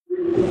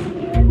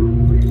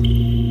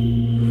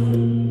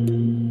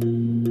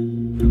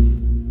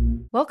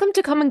Welcome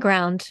to Common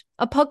Ground,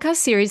 a podcast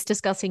series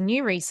discussing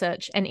new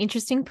research and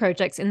interesting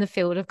projects in the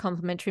field of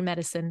complementary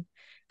medicine.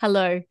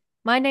 Hello,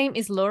 my name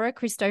is Laura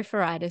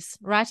Christoforidis,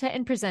 writer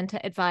and presenter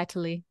at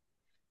Vitally.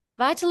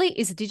 Vitally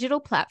is a digital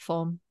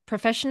platform,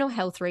 professional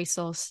health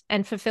resource,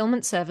 and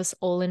fulfillment service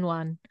all in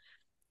one.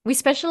 We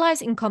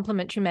specialise in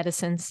complementary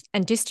medicines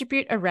and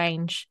distribute a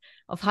range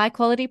of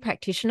high-quality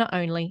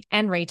practitioner-only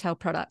and retail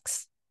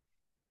products.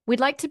 We'd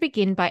like to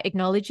begin by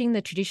acknowledging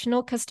the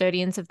traditional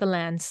custodians of the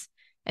lands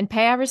and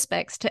pay our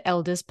respects to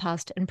elders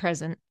past and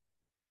present.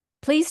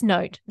 Please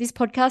note, this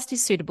podcast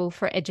is suitable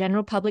for a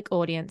general public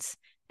audience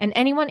and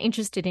anyone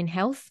interested in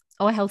health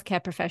or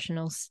healthcare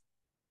professionals.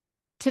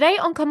 Today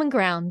on Common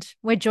Ground,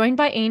 we're joined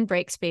by Ian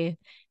Breakspear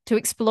to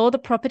explore the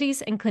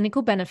properties and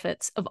clinical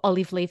benefits of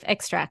olive leaf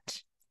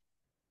extract.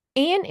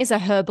 Ian is a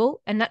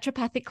herbal and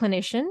naturopathic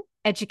clinician,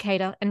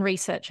 educator, and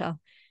researcher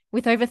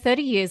with over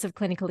 30 years of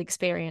clinical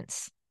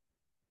experience.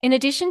 In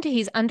addition to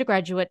his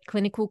undergraduate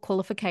clinical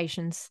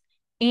qualifications,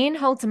 Ian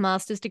holds a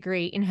master's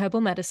degree in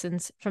herbal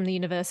medicines from the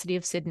University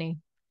of Sydney.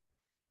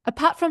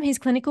 Apart from his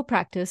clinical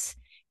practice,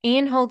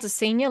 Ian holds a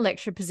senior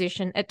lecturer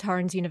position at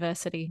Torrens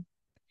University.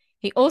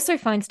 He also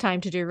finds time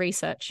to do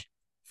research,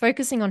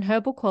 focusing on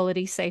herbal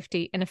quality,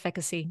 safety, and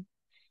efficacy.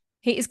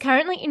 He is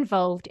currently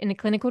involved in a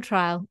clinical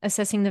trial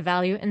assessing the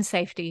value and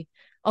safety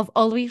of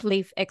olive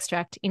leaf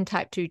extract in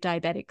type 2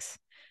 diabetics.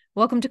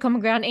 Welcome to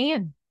Common Ground,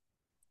 Ian.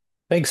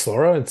 Thanks,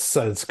 Laura.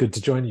 It's good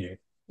to join you.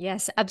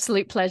 Yes,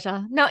 absolute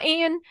pleasure. Now,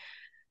 Ian,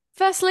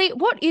 firstly,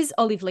 what is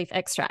olive leaf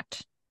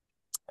extract?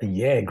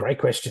 Yeah, great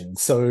question.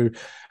 So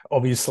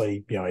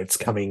obviously, it's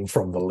coming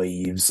from the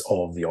leaves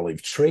of the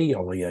olive tree,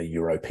 Olea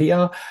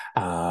europaea,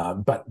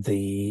 but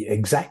the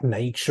exact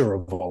nature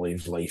of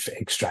olive leaf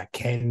extract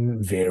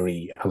can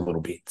vary a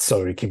little bit.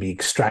 So it can be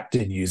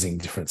extracted using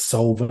different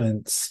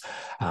solvents.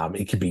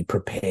 It can be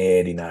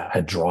prepared in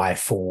a dry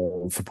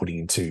form for putting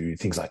into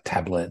things like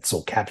tablets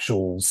or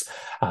capsules,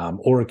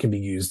 or it can be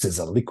used as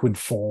a liquid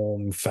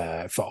form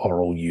for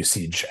oral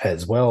usage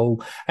as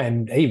well,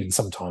 and even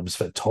sometimes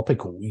for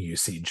topical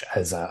usage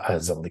as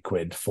a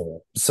liquid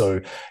form. So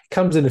it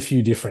comes in a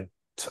few different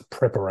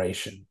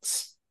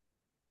preparations.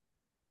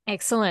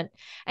 Excellent.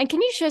 And can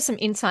you share some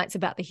insights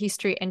about the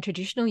history and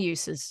traditional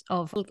uses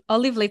of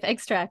olive leaf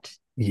extract?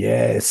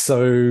 Yeah,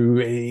 so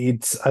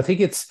I think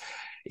its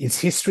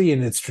history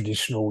and its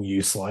traditional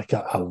use, like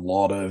a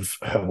lot of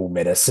herbal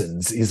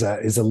medicines, is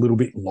a little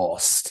bit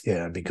lost,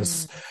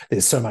 because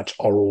there's so much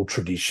oral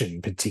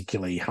tradition,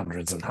 particularly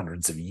hundreds and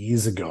hundreds of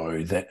years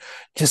ago, that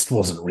just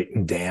wasn't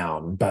written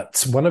down.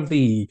 But one of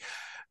the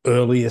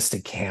earliest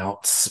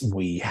accounts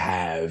we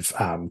have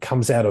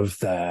comes out of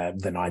the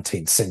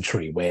 19th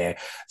century, where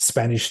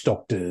Spanish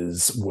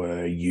doctors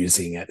were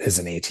using it as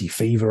an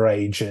anti-fever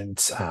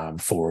agent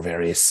for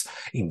various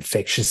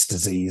infectious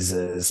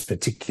diseases,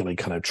 particularly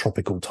kind of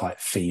tropical type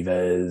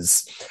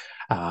fevers.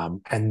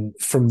 And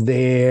from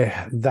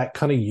there, that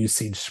kind of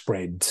usage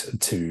spread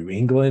to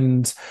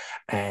England.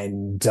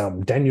 And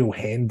Daniel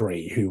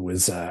Hanbury, who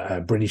was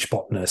a British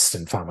botanist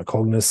and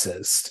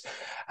pharmacognosist,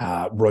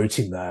 wrote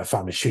in the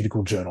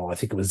Pharmaceutical Journal, I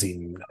think it was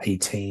in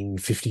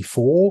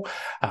 1854,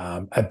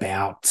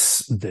 about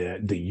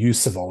the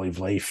use of olive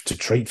leaf to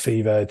treat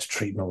fever, to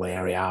treat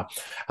malaria,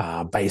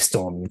 based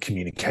on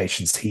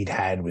communications he'd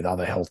had with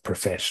other health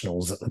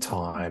professionals at the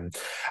time.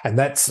 And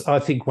that's, I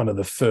think, one of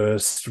the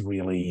first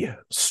really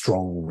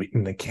strong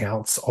written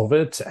accounts of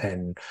it.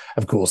 And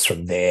of course,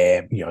 from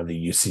there, the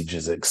usage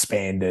has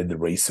expanded,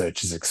 the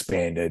research has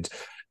expanded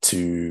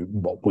to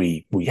what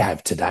we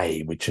have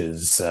today, which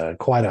is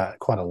quite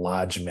a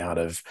large amount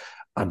of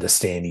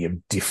understanding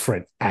of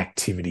different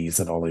activities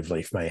that olive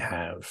leaf may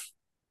have.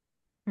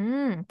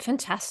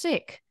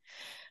 Fantastic.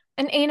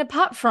 And Ian,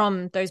 apart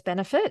from those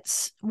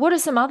benefits, what are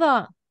some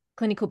other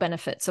clinical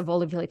benefits of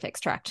olive leaf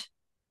extract?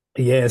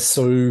 Yeah,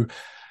 so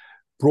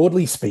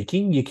broadly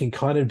speaking, you can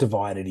kind of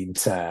divide it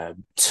into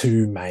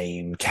two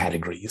main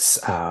categories.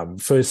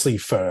 Firstly,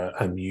 for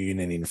immune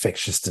and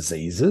infectious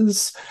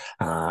diseases,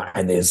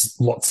 and there's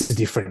lots of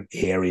different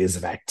areas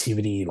of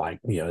activity,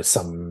 like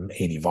some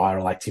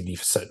antiviral activity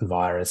for certain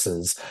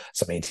viruses,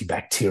 some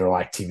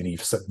antibacterial activity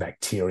for certain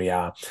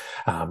bacteria,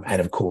 and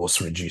of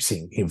course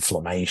reducing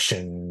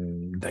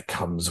inflammation that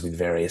comes with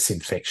various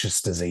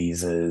infectious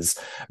diseases,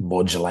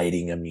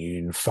 modulating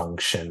immune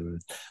function.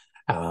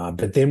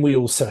 But then we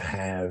also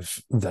have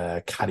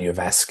the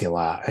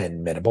cardiovascular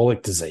and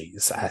metabolic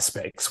disease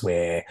aspects,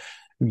 where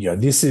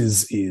this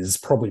is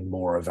probably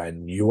more of a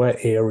newer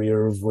area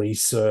of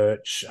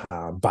research,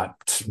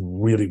 but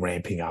really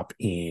ramping up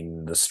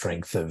in the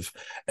strength of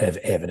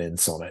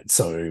evidence on it.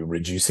 So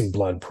reducing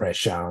blood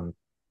pressure,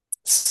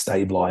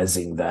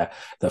 stabilizing the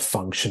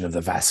function of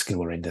the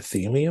vascular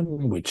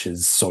endothelium, which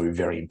is so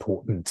very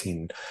important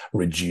in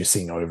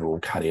reducing overall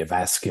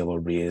cardiovascular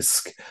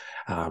risk,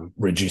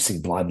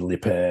 reducing blood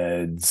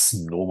lipids,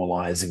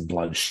 normalizing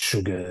blood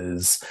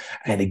sugars,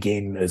 and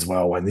again as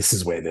well, and this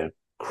is where the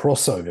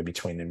crossover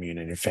between immune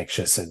and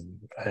infectious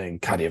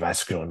and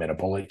cardiovascular and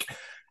metabolic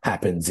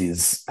happens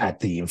is at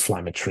the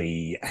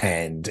inflammatory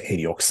and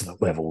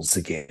antioxidant levels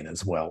again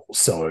as well.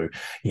 So,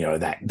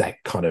 that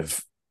kind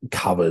of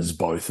covers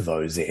both of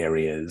those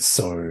areas.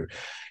 So,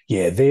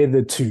 yeah, they're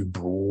the two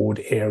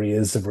broad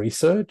areas of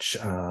research.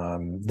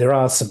 There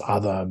are some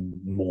other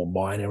more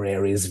minor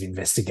areas of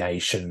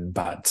investigation,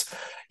 but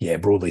yeah,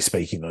 broadly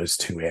speaking, those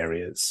two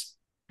areas.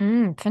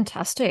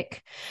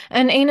 Fantastic.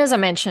 And Ian, as I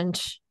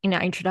mentioned in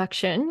our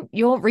introduction,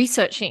 you're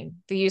researching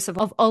the use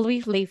of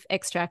olive leaf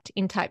extract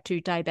in type 2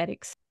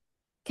 diabetics.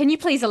 Can you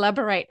please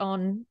elaborate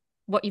on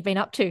what you've been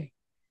up to?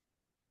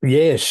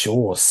 Yeah,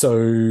 sure.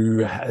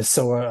 So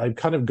I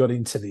kind of got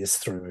into this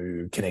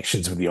through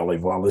connections with the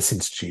Olive Wellness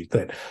Institute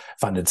that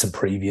funded some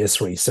previous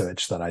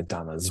research that I'd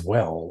done as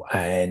well.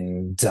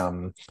 And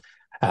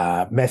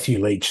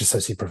Matthew Leach,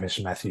 Associate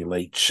Professor Matthew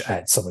Leach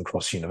at Southern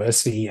Cross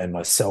University, and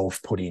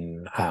myself put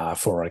in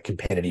for a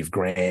competitive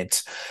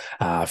grant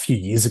a few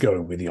years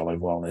ago with the Olive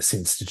Wellness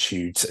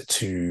Institute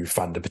to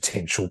fund a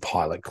potential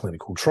pilot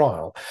clinical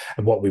trial.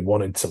 And what we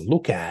wanted to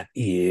look at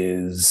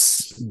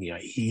is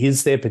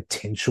there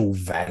potential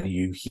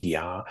value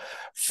here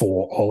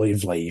for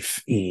olive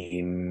leaf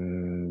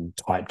in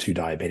type 2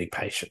 diabetic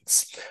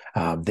patients?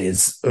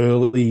 There's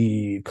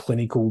early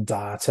clinical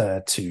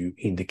data to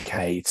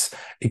indicate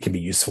it can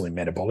be useful in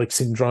metabolic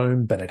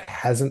syndrome, but it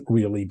hasn't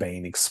really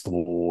been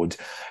explored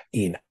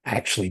in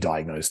actually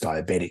diagnosed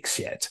diabetics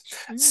yet.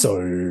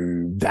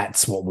 So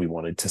that's what we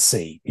wanted to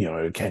see.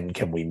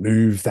 Can we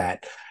move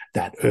that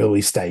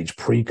early stage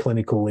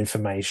preclinical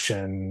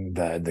information,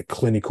 the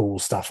clinical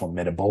stuff on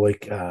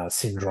metabolic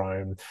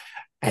syndrome,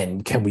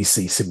 and can we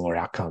see similar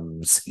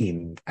outcomes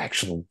in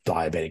actual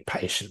diabetic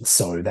patients?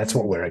 So that's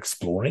what we're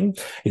exploring,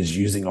 is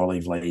using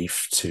olive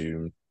leaf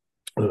to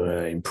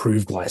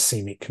improve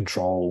glycemic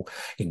control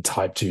in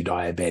type 2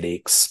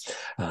 diabetics,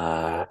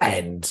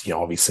 and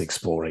obviously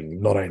exploring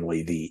not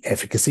only the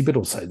efficacy but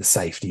also the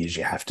safety, as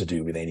you have to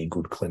do with any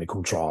good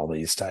clinical trial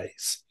these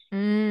days.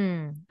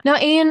 Now,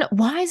 Ian,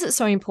 why is it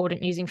so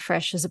important using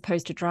fresh as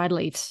opposed to dried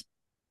leaves?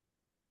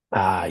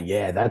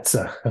 Yeah, that's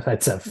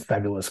a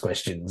fabulous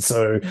question.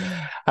 So,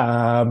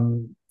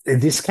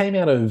 this came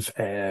out of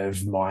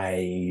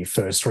my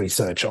first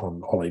research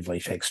on olive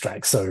leaf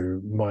extract.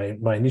 So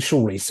my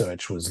initial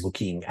research was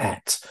looking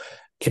at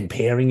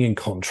comparing and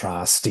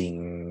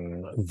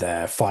contrasting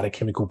the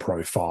phytochemical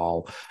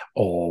profile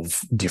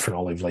of different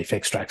olive leaf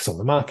extracts on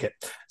the market.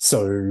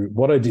 So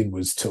what I did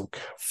was took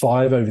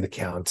 5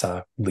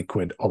 over-the-counter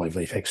liquid olive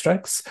leaf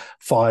extracts,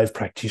 5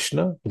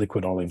 practitioner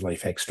liquid olive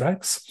leaf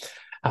extracts,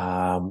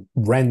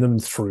 ran them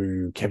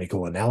through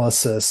chemical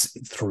analysis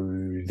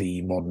through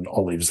the Modern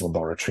Olives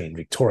Laboratory in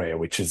Victoria,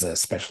 which is a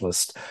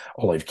specialist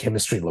olive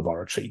chemistry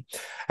laboratory.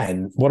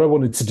 And what I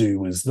wanted to do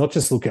was not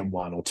just look at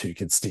 1 or 2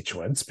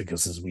 constituents,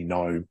 because as we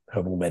know,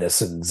 herbal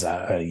medicines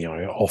are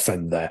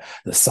often the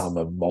sum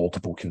of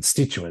multiple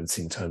constituents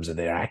in terms of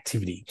their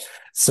activity.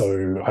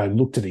 So I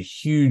looked at a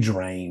huge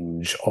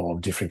range of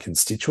different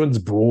constituents,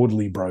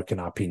 broadly broken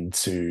up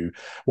into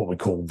what we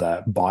call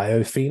the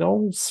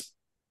biophenols,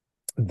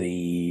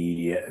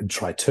 the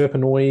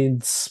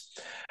triterpenoids,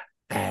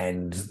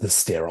 and the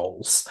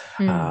sterols.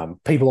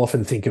 People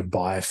often think of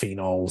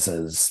biophenols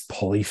as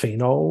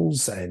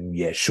polyphenols, and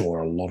yeah, sure,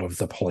 a lot of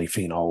the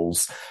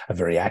polyphenols are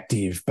very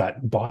active,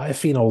 but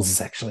biophenols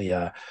is actually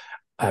a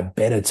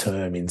better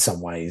term in some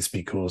ways,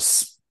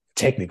 because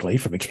technically,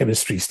 from a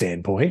chemistry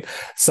standpoint,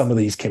 some of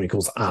these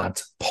chemicals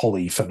aren't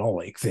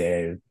polyphenolic,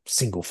 they're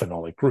single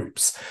phenolic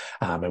groups.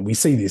 And we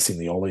see this in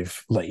the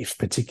olive leaf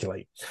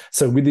particularly.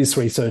 So with this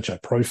research, I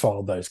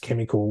profiled those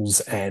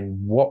chemicals,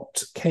 and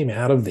what came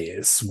out of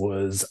this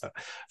was,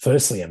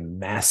 firstly, a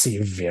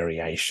massive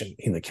variation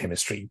in the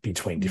chemistry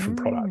between different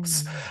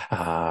products.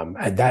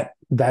 And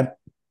that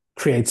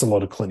creates a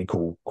lot of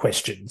clinical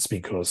questions,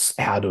 because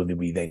how do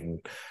we then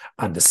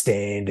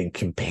understand and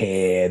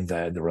compare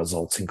the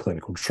results in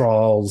clinical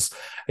trials,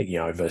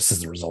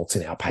 versus the results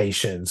in our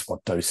patients?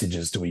 What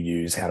dosages do we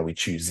use? How do we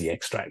choose the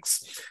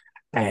extracts?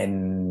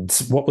 And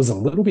what was a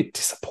little bit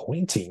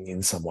disappointing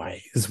in some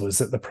ways was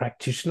that the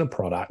practitioner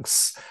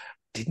products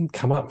didn't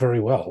come up very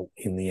well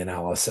in the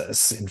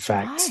analysis. In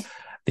fact,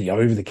 the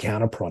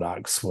over-the-counter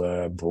products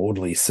were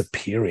broadly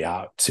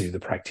superior to the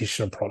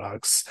practitioner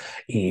products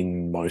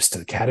in most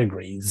of the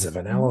categories of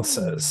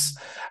analysis.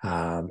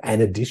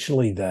 And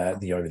additionally,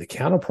 the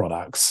over-the-counter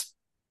products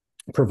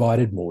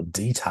provided more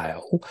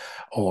detail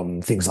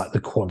on things like the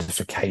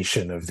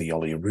quantification of the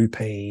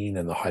oleuropein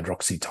and the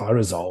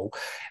hydroxytyrosol,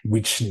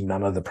 which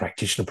none of the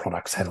practitioner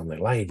products had on their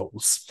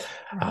labels.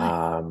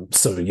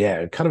 So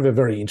yeah, kind of a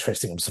very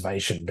interesting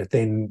observation. But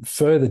then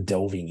further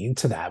delving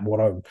into that,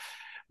 what I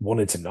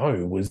wanted to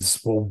know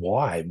was, well,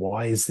 why?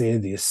 Why is there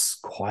this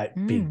quite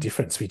big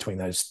difference between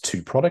those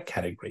two product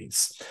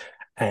categories?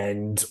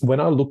 And when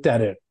I looked at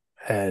it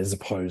as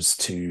opposed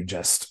to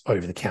just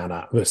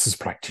over-the-counter versus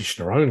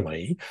practitioner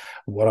only,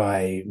 what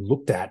I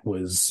looked at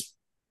was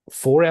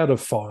 4 out of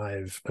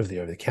 5 of the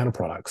over-the-counter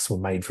products were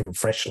made from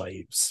fresh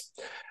leaves,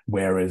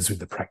 whereas with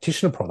the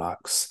practitioner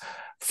products,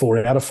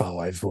 4 out of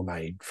 5 were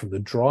made from the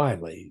dry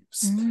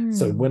leaves.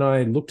 So when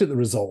I looked at the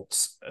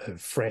results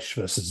of fresh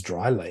versus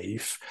dry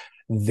leaf,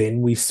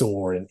 then we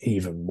saw an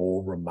even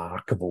more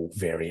remarkable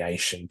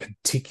variation,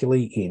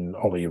 particularly in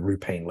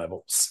oleuropein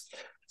levels.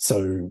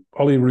 So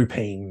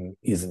oleuropein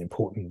is an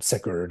important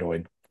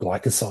saccharidoid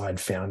glycoside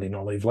found in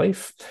olive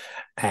leaf,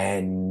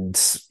 and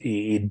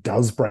it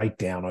does break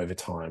down over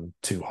time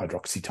to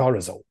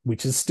hydroxytyrosol,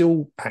 which is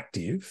still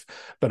active,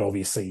 but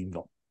obviously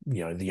not,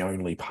 the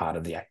only part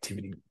of the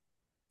activity.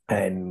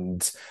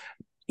 And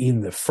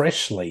in the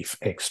fresh leaf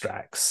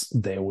extracts,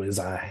 there was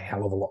a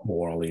hell of a lot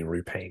more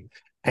oleuropein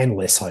and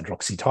less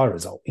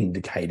hydroxytyrosol,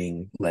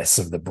 indicating less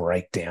of the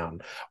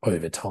breakdown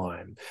over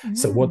time.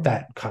 So what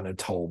that kind of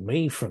told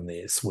me from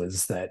this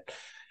was that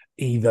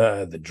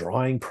either the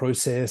drying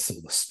process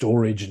or the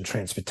storage and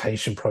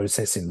transportation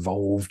process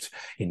involved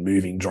in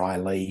moving dry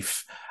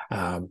leaf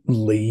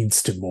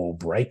leads to more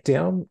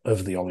breakdown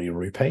of the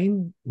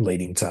oleuropein,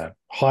 leading to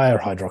higher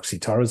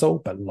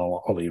hydroxytyrosol but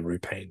lower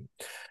oleuropein.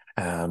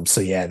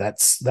 So yeah,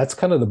 that's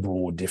kind of the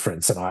broad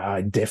difference, and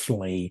I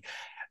definitely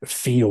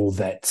feel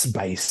that's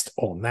based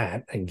on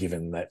that, and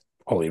given that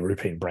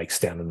oleuropein breaks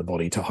down in the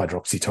body to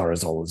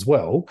hydroxytyrosol as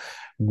well,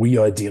 we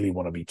ideally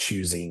want to be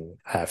choosing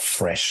a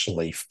fresh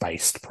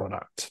leaf-based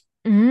product.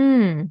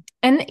 And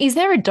is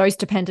there a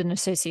dose-dependent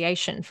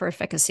association for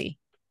efficacy?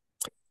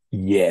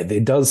 Yeah,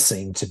 there does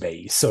seem to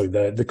be. So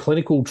the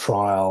clinical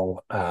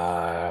trial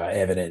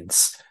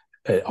evidence,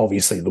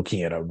 obviously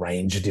looking at a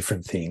range of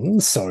different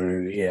things. So,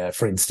 yeah,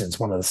 for instance,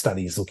 one of the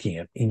studies looking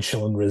at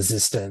insulin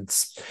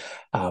resistance,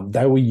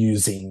 they were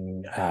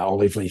using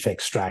olive leaf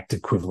extract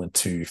equivalent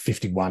to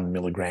 51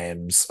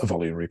 milligrams of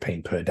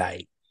oleuropein per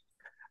day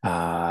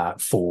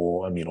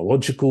for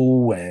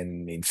immunological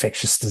and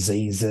infectious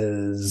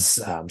diseases.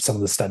 Some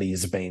of the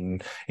studies have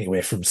been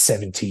anywhere from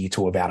 70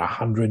 to about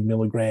 100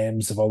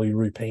 milligrams of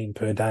oleuropein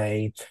per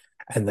day.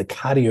 And the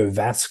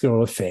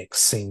cardiovascular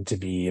effects seem to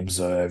be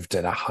observed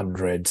at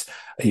 100,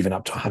 even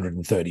up to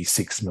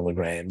 136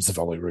 milligrams of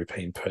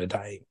oleuropein per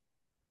day.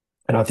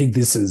 And I think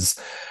this is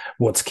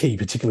what's key,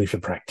 particularly for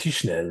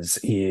practitioners,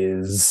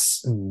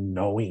 is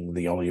knowing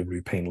the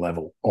oleuropein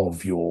level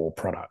of your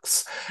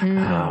products.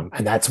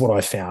 And that's what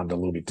I found a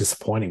little bit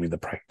disappointing with the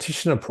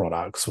practitioner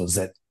products, was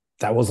that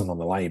wasn't on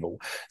the label.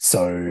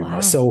 So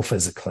myself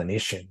as a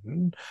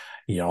clinician,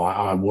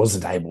 I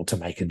wasn't able to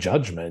make a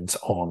judgment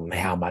on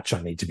how much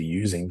I need to be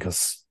using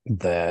because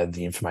the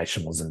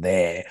information wasn't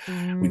there.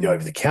 With the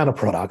over-the-counter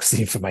products,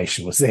 the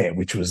information was there,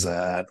 which was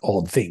an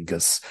odd thing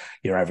because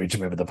your average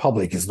member of the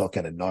public is not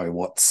going to know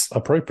what's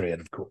appropriate,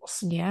 of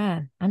course.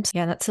 Yeah,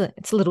 it's a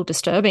little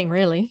disturbing,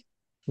 really.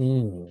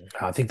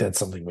 I think that's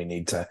something we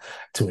need to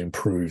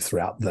improve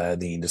throughout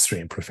the industry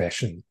and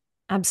profession.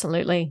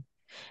 Absolutely.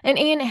 And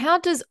Ian, how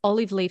does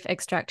olive leaf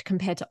extract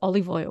compare to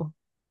olive oil?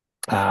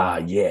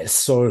 Yeah.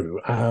 So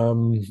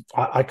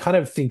I kind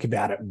of think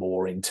about it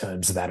more in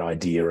terms of that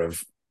idea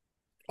of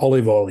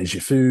olive oil is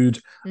your food,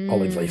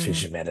 olive leaf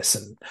is your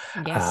medicine.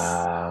 Yes.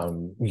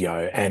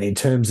 And in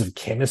terms of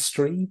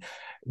chemistry,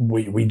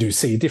 we do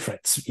see a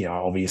difference,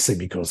 obviously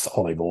because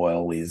olive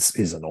oil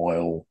is an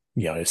oil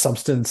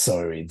substance,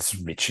 so it's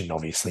rich in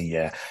obviously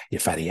your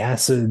fatty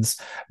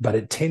acids, but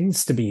it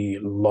tends to be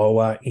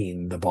lower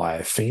in the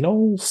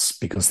biophenols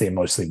because they're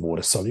mostly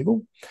water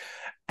soluble,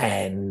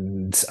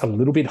 and a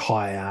little bit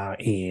higher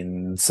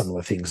in some of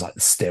the things like the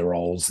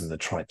sterols and the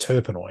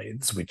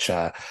triterpenoids, which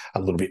are a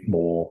little bit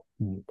more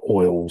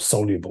oil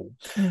soluble.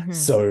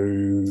 So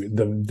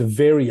the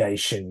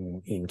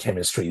variation in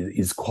chemistry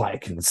is quite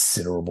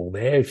considerable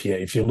there.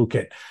 If you look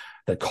at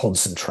the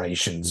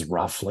concentrations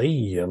roughly,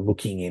 you're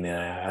looking in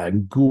a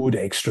good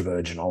extra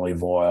virgin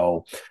olive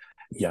oil,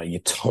 your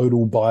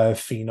total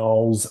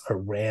biophenols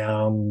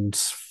around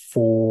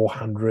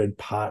 400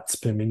 parts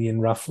per million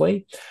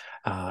roughly.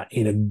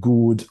 In a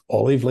good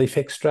olive leaf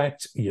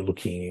extract, you're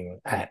looking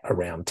at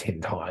around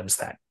 10 times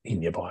that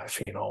in your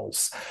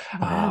biophenols.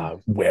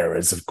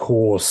 Whereas, of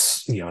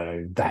course,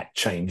 that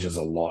changes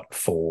a lot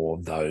for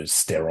those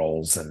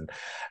sterols and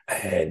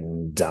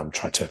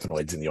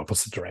triterpenoids in the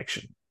opposite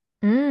direction.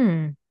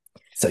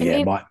 So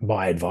yeah,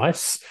 my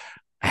advice: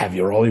 have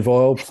your olive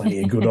oil,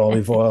 plenty of good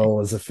olive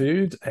oil as a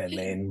food, and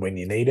then when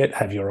you need it,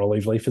 have your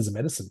olive leaf as a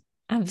medicine.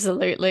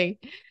 Absolutely.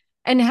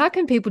 And how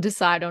can people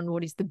decide on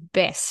what is the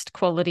best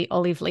quality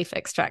olive leaf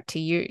extract to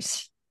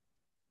use?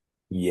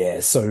 Yeah,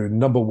 so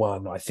number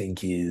one, I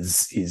think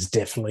is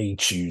definitely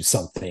choose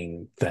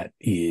something that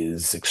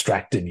is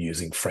extracted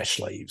using fresh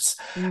leaves.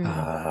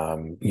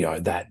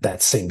 That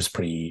seems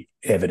pretty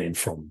evident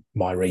from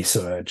my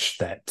research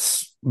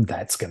that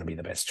that's going to be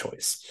the best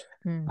choice.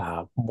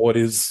 What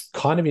is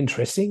kind of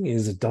interesting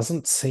is it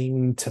doesn't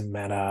seem to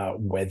matter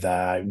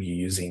whether you're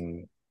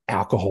using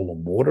alcohol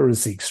and water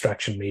as the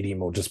extraction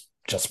medium or just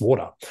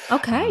water.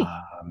 Okay.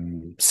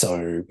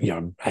 So,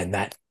 and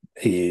that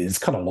is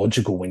kind of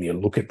logical when you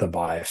look at the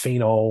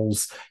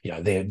biophenols,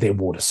 they're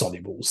water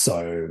soluble.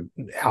 So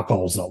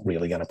alcohol's not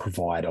really going to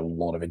provide a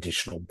lot of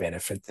additional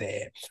benefit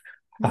there.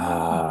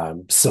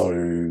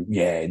 So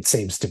yeah, it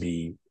seems to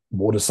be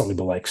water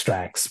soluble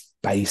extracts,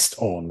 based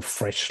on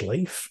fresh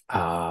leaf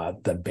are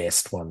the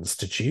best ones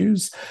to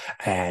choose.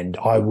 And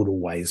I would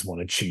always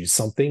want to choose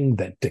something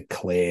that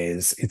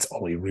declares its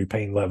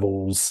oleuropein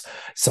levels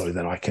so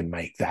that I can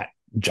make that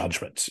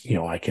judgment.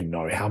 I can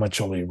know how much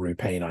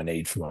oleuropein I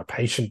need for my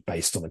patient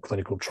based on the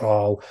clinical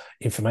trial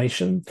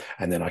information,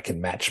 and then I can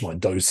match my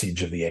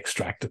dosage of the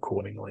extract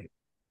accordingly.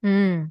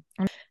 Mm.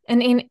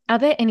 And are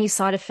there any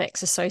side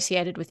effects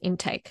associated with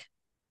intake?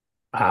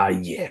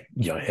 Yeah,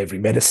 every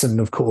medicine,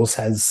 of course,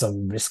 has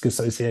some risk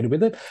associated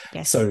with it.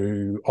 Yes. So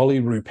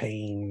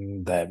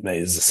oleuropein, that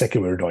is a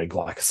secondary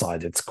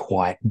glycoside, it's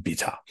quite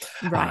bitter.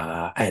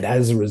 Right. And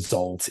as a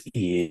result,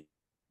 it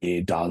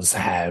does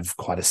have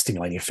quite a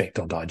stimulating effect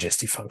on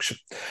digestive function.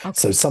 Okay.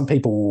 So some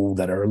people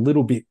that are a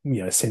little bit,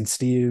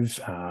 sensitive,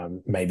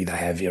 maybe they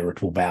have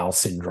irritable bowel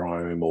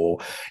syndrome, or,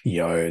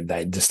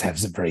 they just have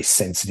some very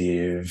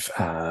sensitive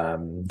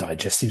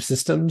digestive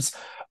systems.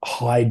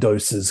 High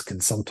doses can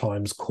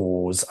sometimes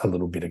cause a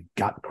little bit of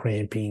gut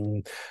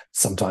cramping,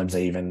 sometimes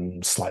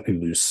even slightly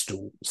loose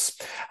stools.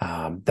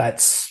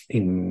 That's,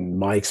 in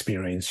my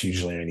experience,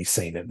 usually only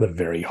seen at the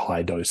very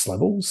high dose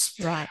levels.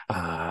 Right.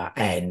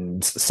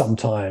 And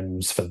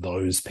sometimes for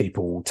those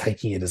people,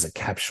 taking it as a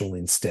capsule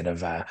instead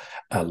of a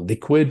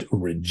liquid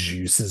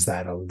reduces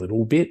that a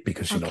little bit,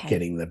 because you're not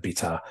getting the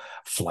bitter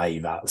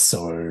flavor.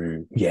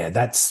 So yeah,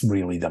 that's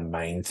really the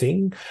main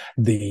thing.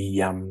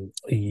 The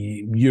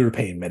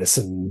European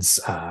Medicines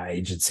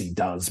Agency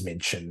does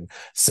mention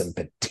some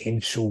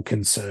potential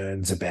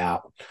concerns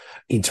about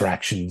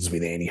interactions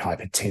with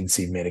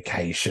antihypertensive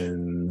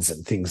medications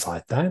and things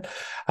like that.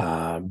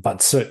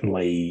 But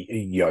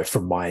certainly,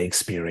 from my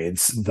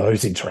experience,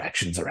 those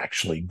interactions are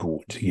actually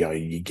good.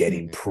 You get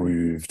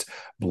improved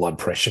blood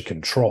pressure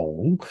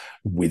control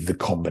with the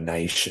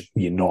combination.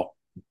 You're not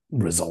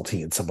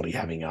resulting in somebody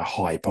having a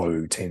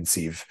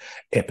hypotensive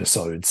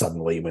episode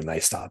suddenly when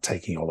they start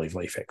taking olive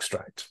leaf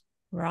extract.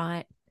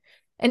 Right.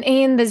 And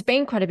Ian, there's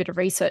been quite a bit of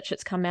research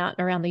that's come out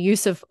around the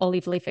use of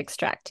olive leaf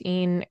extract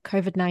in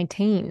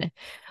COVID-19.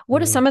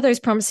 What are some of those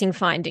promising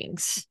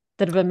findings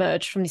that have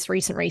emerged from this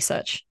recent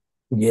research?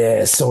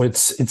 Yeah, so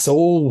it's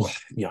all,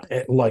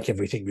 like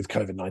everything with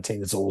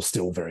COVID-19, it's all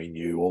still very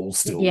new, all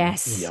still, very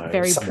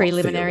somewhat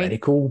preliminary.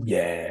 theoretical.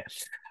 Yeah.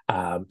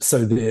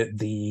 So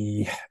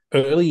the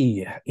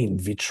early in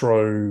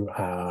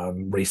vitro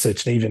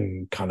research, and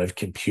even kind of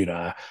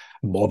computer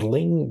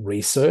modeling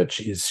research,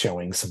 is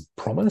showing some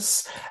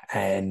promise.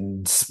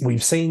 And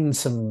we've seen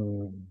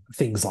some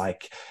things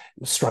like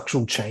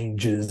structural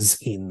changes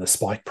in the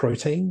spike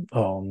protein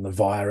on the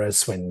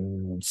virus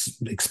when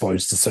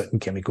exposed to certain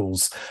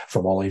chemicals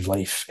from olive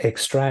leaf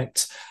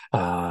extract.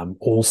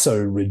 Also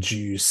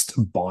reduced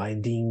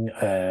binding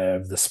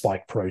of the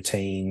spike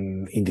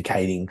protein,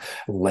 indicating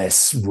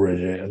less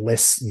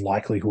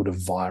likelihood of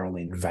viral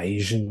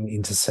invasion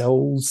into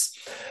cells.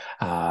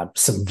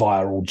 Some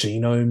viral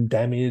genome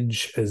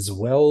damage as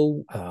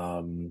well.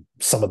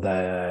 Some of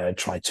the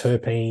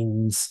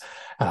triterpenes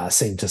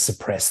seem to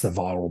suppress the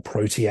viral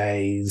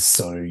protease,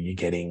 so you're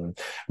getting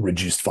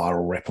reduced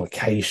viral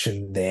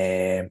replication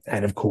there.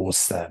 And of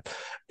course, the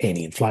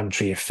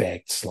anti-inflammatory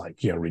effects, like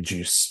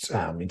reduced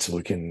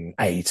interleukin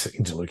 8,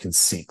 interleukin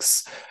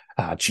 6,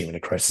 tumor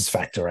necrosis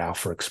factor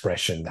alpha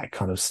expression, that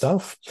kind of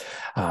stuff.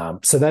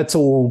 So that's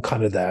all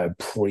kind of the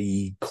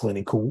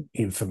preclinical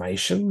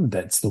information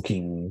that's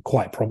looking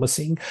quite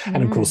promising.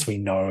 And of course, we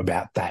know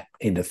about that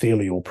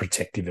endothelial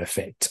protective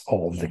effect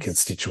of the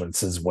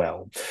constituents as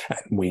well.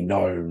 And we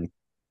know,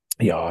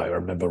 I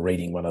remember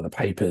reading one of the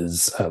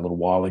papers a little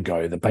while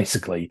ago that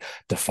basically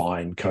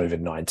defined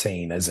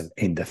COVID-19 as an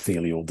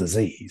endothelial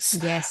disease.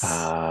 Yes.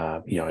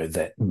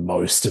 That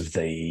most of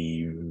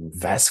the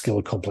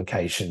vascular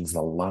complications,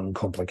 the lung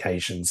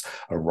complications,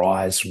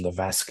 arise from the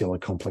vascular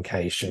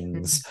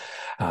complications.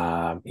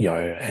 And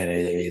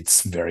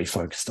it's very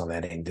focused on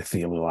that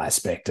endothelial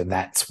aspect. And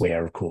that's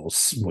where, of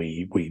course,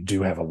 we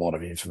do have a lot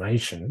of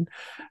information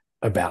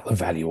about the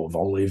value of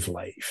olive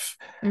leaf.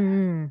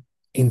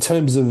 In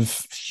terms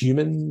of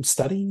human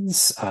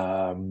studies,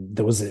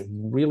 there was a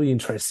really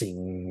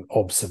interesting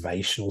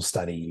observational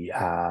study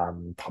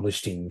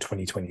published in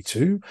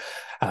 2022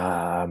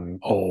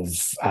 of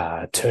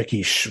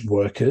Turkish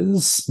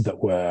workers that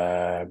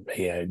were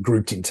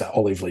grouped into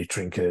olive leaf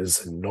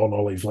drinkers and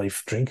non-olive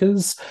leaf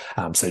drinkers,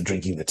 so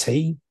drinking the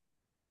tea.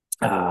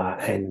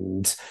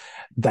 And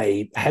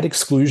they had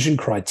exclusion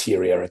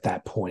criteria at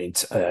that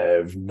point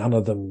of none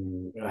of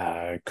them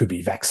could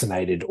be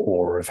vaccinated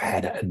or have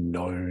had a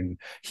known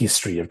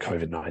history of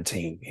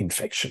COVID-19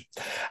 infection.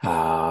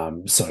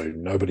 So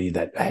nobody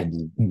that had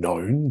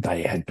known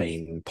they had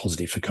been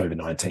positive for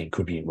COVID-19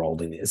 could be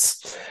enrolled in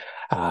this.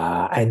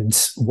 And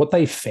what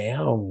they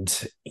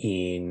found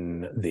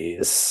in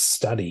this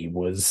study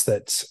was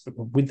that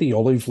with the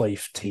olive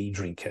leaf tea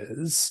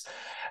drinkers,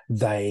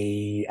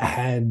 they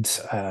had,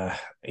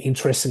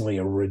 interestingly,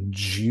 a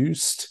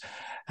reduced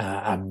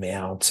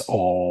amount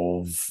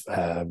of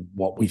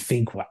what we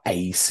think were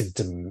an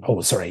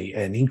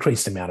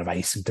increased amount of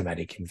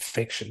asymptomatic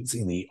infections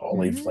in the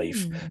olive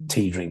leaf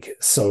tea drinkers.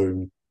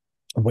 So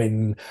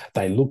when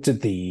they looked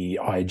at the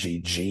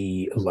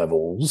IgG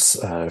levels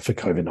for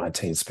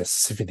COVID-19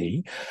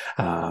 specificity,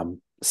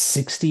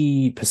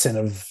 60%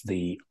 of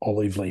the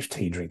olive leaf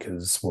tea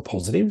drinkers were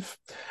positive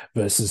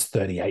versus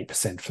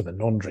 38% for the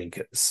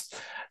non-drinkers.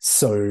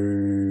 So,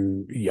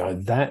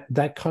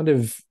 that kind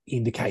of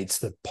indicates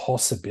the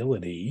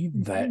possibility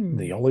that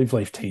the olive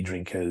leaf tea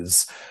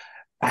drinkers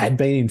had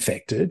been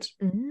infected,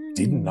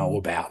 didn't know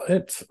about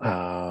it,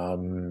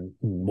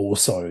 more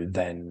so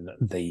than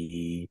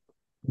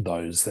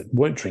those that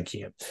weren't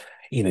drinking it.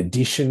 In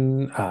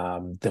addition,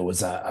 there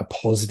was a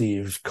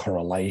positive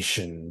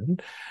correlation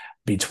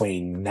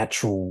between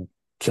natural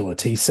killer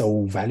T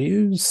cell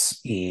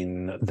values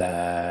in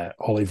the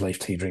olive leaf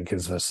tea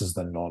drinkers versus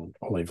the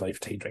non-olive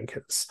leaf tea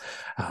drinkers.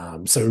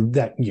 So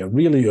that,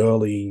 really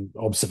early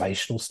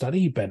observational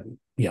study, but,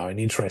 an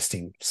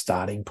interesting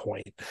starting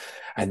point.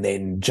 And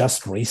then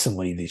just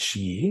recently this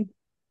year,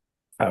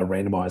 a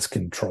randomized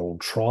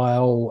controlled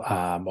trial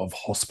of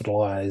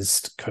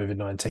hospitalized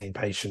COVID-19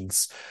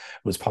 patients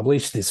was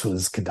published. This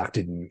was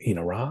conducted in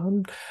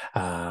Iran.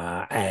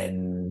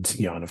 And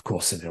of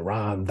course, in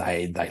Iran,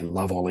 they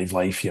love olive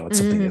leaf. It's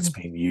something that's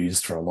been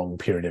used for a long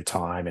period of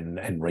time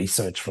and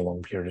researched for a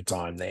long period of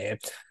time there.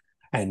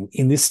 And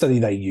in this study,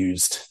 they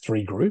used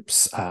 3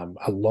 groups,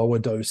 a lower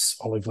dose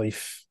olive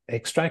leaf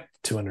extract,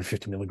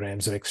 250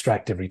 milligrams of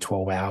extract every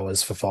 12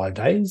 hours for 5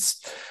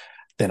 days.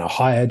 Then a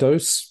higher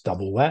dose,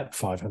 double that,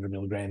 500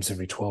 milligrams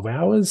every 12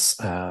 hours,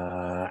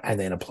 and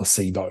then a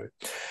placebo.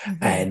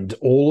 And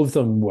all of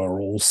them were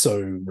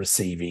also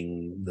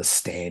receiving the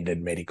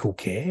standard medical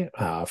care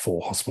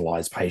for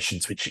hospitalized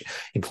patients, which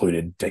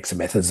included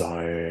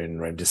dexamethasone,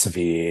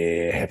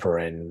 remdesivir,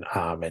 heparin,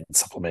 and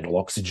supplemental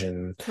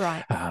oxygen.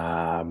 Right.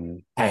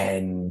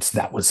 And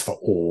that was for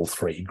all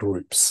 3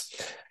 groups.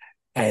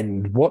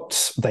 And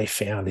what they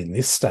found in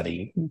this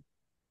study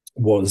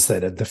was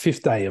that at the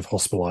 5th day of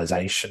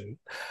hospitalization,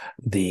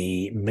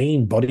 the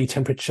mean body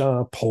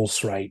temperature,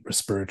 pulse rate,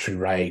 respiratory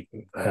rate,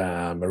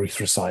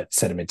 erythrocyte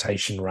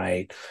sedimentation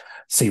rate,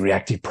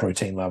 C-reactive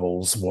protein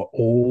levels were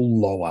all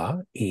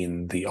lower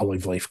in the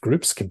olive leaf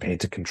groups compared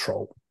to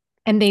control.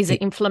 And these are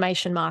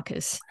inflammation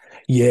markers.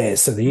 Yeah,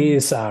 so the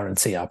ESR and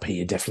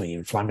CRP are definitely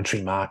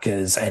inflammatory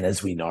markers. And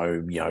as we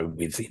know,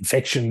 with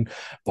infection,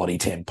 body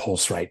temp,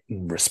 pulse rate,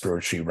 and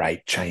respiratory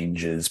rate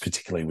changes,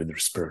 particularly with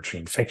respiratory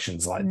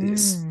infections like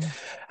this.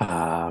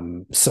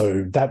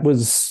 So that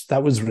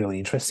was really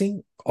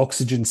interesting.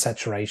 Oxygen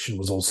saturation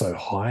was also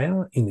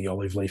higher in the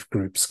olive leaf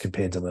groups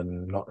compared to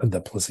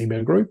the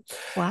placebo group.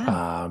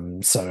 Wow.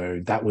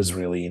 So that was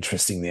really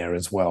interesting there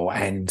as well.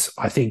 And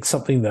I think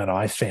something that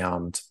I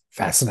found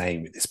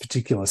fascinating with this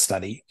particular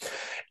study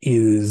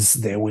is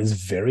there was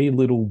very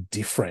little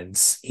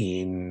difference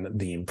in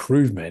the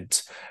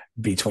improvement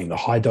between the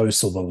high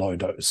dose or the low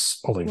dose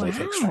olive leaf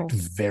extract.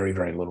 Very,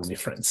 very little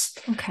difference.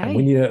 Okay. And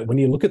when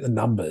you look at the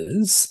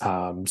numbers,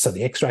 so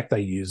the extract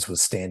they used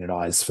was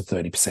standardized for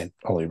 30%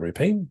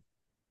 oleuropein.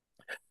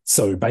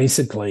 So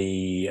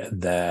basically,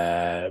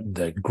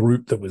 the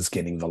group that was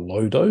getting the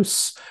low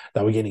dose,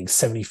 they were getting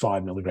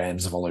 75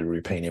 milligrams of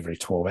oleuropein every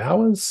 12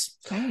 hours.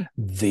 Okay.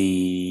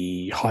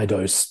 The high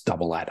dose,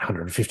 double that,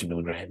 150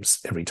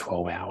 milligrams every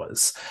 12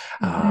 hours.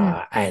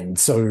 And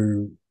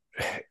so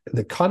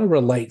that kind of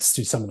relates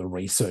to some of the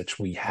research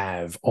we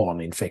have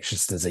on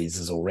infectious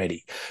diseases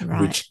already,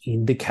 which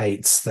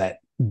indicates that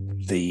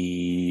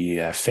the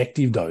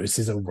effective dose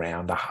is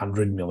around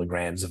 100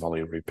 milligrams of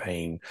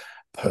oleuropein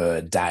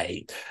per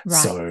day.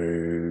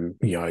 So,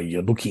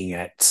 you're looking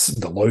at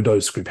the low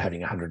dose group having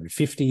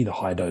 150, the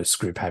high dose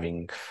group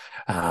having,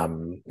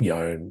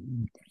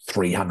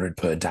 300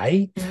 per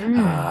day.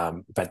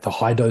 But the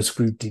high dose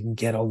group didn't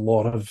get a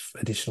lot of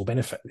additional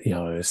benefit,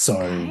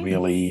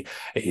 really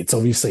it's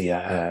obviously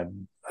a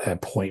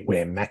point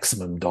where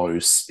maximum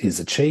dose is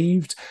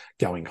achieved.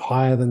 Going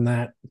higher than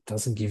that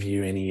doesn't give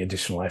you any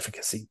additional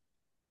efficacy.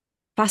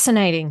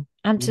 Fascinating.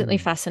 Absolutely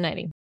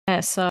fascinating.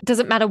 So does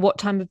it matter what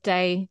time of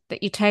day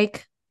that you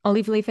take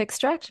olive leaf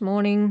extract?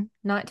 Morning,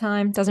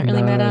 nighttime? Doesn't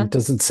really matter? It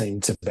doesn't seem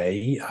to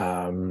be.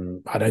 I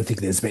don't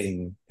think there's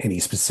been any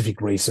specific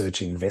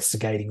research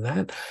investigating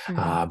that.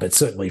 But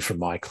certainly from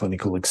my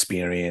clinical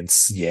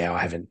experience, I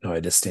haven't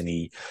noticed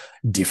any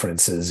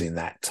differences in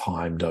that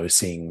time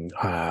dosing.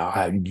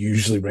 I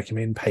usually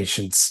recommend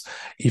patients,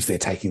 if they're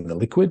taking the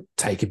liquid,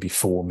 take it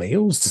before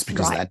meals, just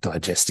because of that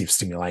digestive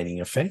stimulating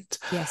effect.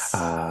 Yes.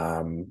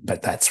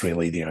 But that's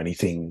really the only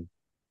thing.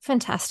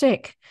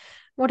 Fantastic.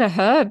 What a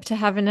herb to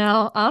have in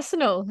our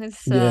arsenal.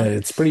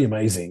 It's pretty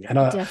amazing. And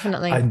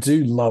definitely. I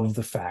do love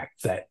the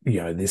fact that,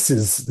 this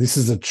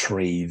is a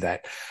tree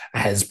that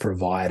has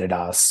provided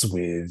us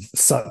with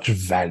such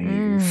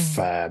value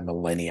for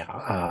millennia,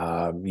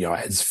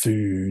 as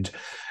food,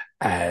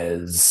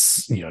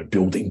 as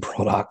building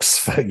products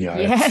for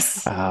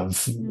yes,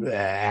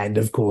 and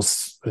of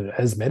course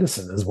as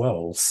medicine as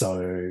well.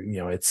 So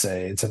it's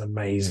an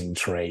amazing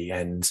tree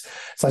and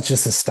such a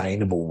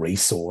sustainable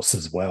resource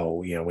as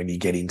well. When you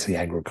get into the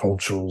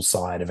agricultural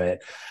side of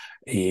it,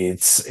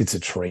 it's a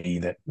tree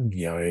that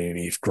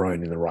if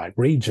grown in the right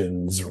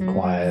regions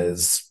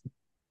requires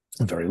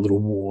very little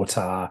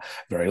water,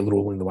 very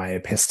little in the way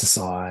of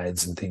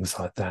pesticides and things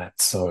like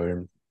that.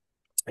 So,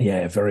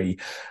 yeah, very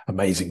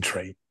amazing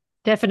tree.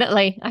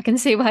 Definitely. I can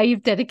see why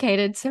you've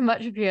dedicated so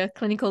much of your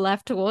clinical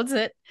life towards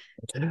it.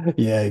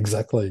 Yeah,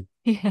 exactly.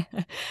 Yeah.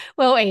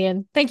 Well,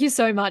 Ian, thank you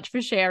so much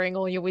for sharing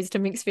all your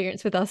wisdom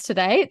experience with us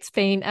today. It's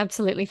been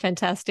absolutely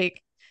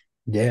fantastic.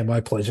 Yeah,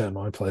 my pleasure,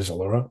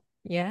 Laura.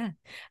 Yeah.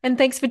 And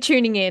thanks for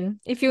tuning in.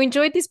 If you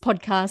enjoyed this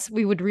podcast,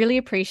 we would really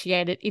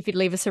appreciate it if you'd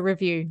leave us a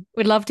review.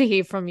 We'd love to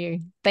hear from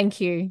you. Thank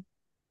you.